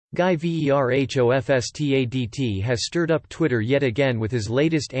Guy Verhofstadt has stirred up Twitter yet again with his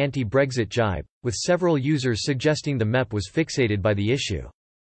latest anti-Brexit jibe, with several users suggesting the MEP was fixated by the issue.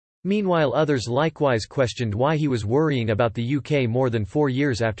 Meanwhile, others likewise questioned why he was worrying about the UK more than 4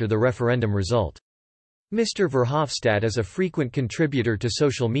 years after the referendum result. Mr. Verhofstadt is a frequent contributor to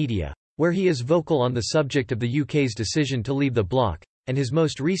social media, where he is vocal on the subject of the UK's decision to leave the bloc, and his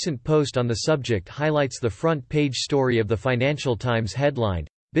most recent post on the subject highlights the front-page story of the Financial Times headline,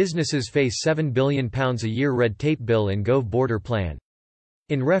 "Businesses face £7 billion a year red tape bill in Gove border plan."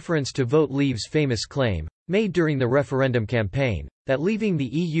 In reference to Vote Leave's famous claim, made during the referendum campaign, that leaving the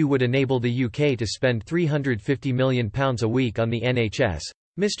EU would enable the UK to spend £350 million a week on the NHS,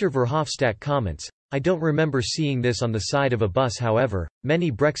 Mr. Verhofstadt comments, "I don't remember seeing this on the side of a bus." However,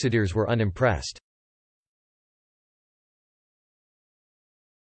 many Brexiteers were unimpressed.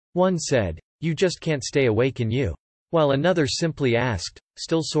 One said, "You just can't stay away, can you?" While another simply asked,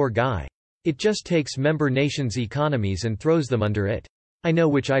 "Still sore guy? It just takes member nations' economies and throws them under it. I know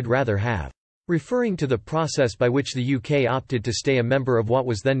which I'd rather have." Referring to the process by which the UK opted to stay a member of what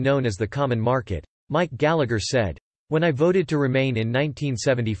was then known as the Common Market, Mike Gallagher said, "When I voted to remain in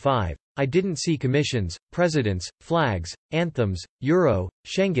 1975, I didn't see commissions, presidents, flags, anthems, Euro,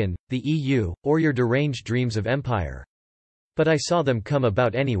 Schengen, the EU, or your deranged dreams of empire. But I saw them come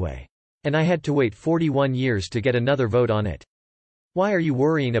about anyway. And I had to wait 41 years to get another vote on it. Why are you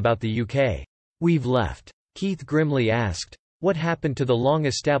worrying about the UK? We've left." Keith grimly asked, "What happened to the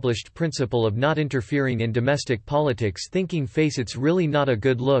long-established principle of not interfering in domestic politics, thinking face it's really not a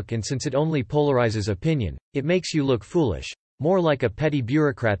good look, and since it only polarizes opinion, it makes you look foolish, more like a petty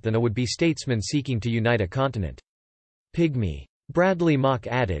bureaucrat than a would-be statesman seeking to unite a continent." Pygmy. Bradley Mock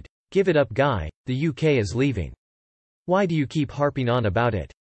added, "Give it up, Guy, the UK is leaving. Why do you keep harping on about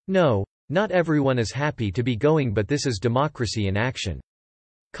it? No, not everyone is happy to be going, but this is democracy in action.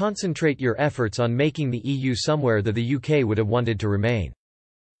 Concentrate your efforts on making the EU somewhere that the UK would have wanted to remain."